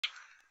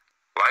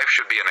Life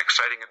should be an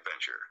exciting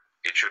adventure.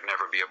 It should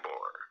never be a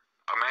bore.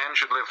 A man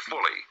should live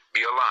fully,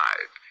 be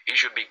alive. He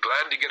should be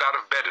glad to get out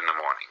of bed in the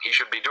morning. He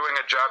should be doing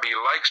a job he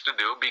likes to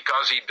do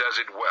because he does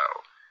it well.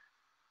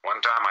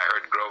 One time I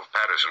heard Grove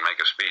Patterson make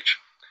a speech,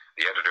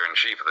 the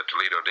editor-in-chief of the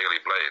Toledo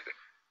Daily Blade.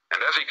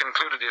 And as he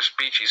concluded his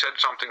speech, he said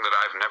something that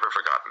I've never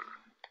forgotten.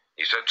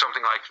 He said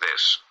something like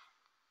this: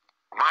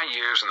 "My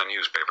years in the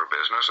newspaper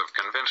business have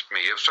convinced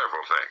me of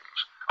several things,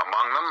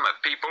 among them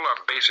that people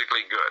are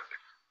basically good,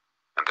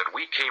 and that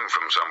we came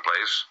from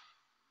someplace,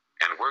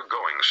 and we're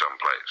going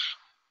someplace.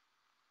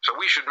 So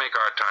we should make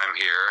our time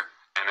here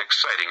an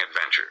exciting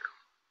adventure.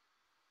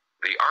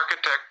 The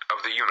architect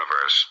of the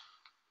universe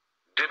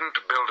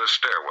didn't build a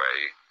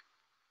stairway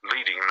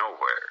leading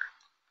nowhere.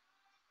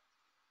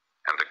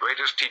 And the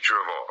greatest teacher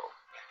of all,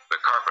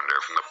 the carpenter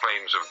from the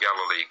plains of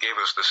Galilee, gave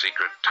us the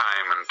secret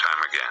time and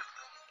time again.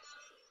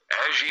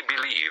 As ye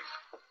believe,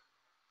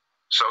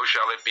 so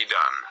shall it be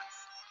done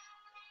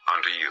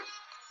unto you."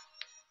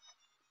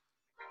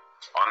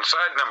 On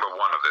side number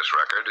 1 of this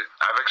record,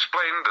 I've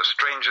explained the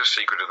strangest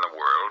secret in the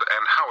world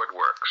and how it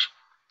works.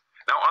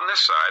 Now on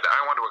this side,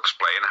 I want to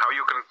explain how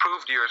you can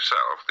prove to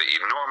yourself the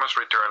enormous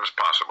returns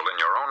possible in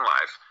your own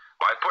life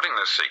by putting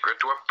this secret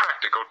to a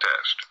practical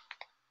test.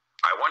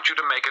 I want you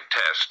to make a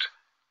test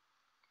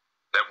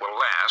that will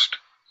last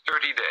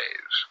 30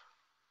 days.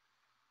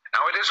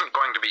 Now it isn't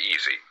going to be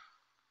easy.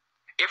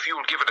 If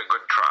you'll give it a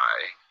good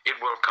try, it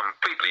will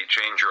completely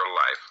change your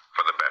life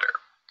for the better.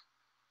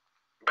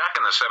 Back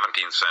in the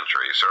 17th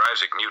century, Sir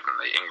Isaac Newton,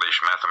 the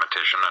English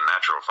mathematician and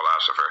natural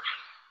philosopher,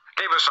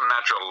 gave us some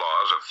natural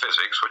laws of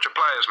physics which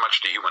apply as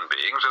much to human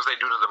beings as they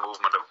do to the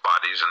movement of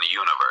bodies in the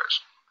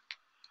universe.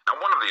 Now,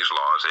 one of these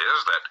laws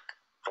is that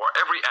for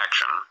every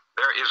action,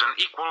 there is an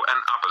equal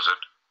and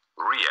opposite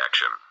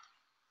reaction.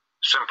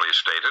 Simply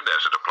stated,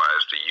 as it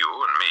applies to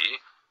you and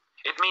me,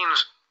 it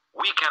means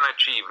we can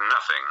achieve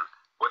nothing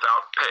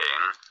without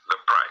paying the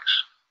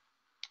price.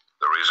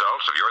 The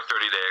results of your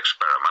 30-day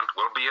experiment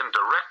will be in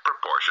direct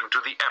proportion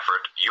to the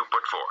effort you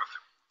put forth.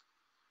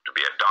 To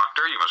be a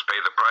doctor, you must pay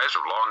the price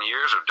of long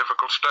years of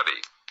difficult study.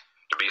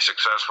 To be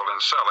successful in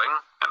selling,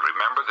 and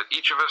remember that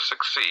each of us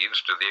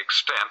succeeds to the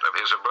extent of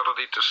his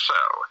ability to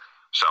sell,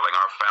 selling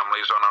our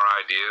families on our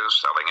ideas,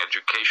 selling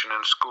education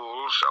in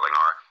schools, selling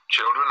our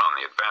children on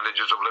the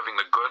advantages of living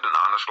the good and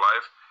honest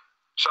life,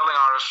 selling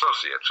our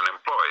associates and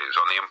employees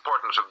on the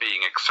importance of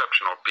being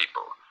exceptional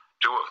people,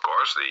 to, of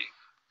course, the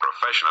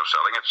profession of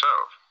selling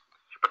itself.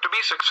 But to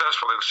be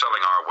successful in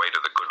selling our way to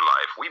the good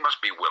life, we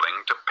must be willing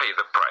to pay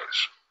the price.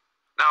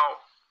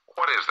 Now,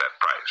 what is that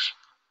price?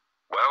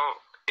 Well,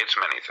 it's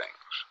many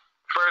things.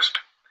 First,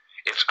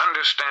 it's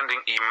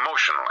understanding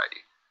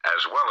emotionally,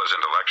 as well as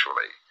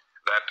intellectually,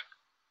 that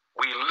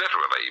we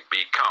literally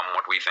become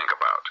what we think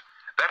about.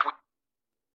 That we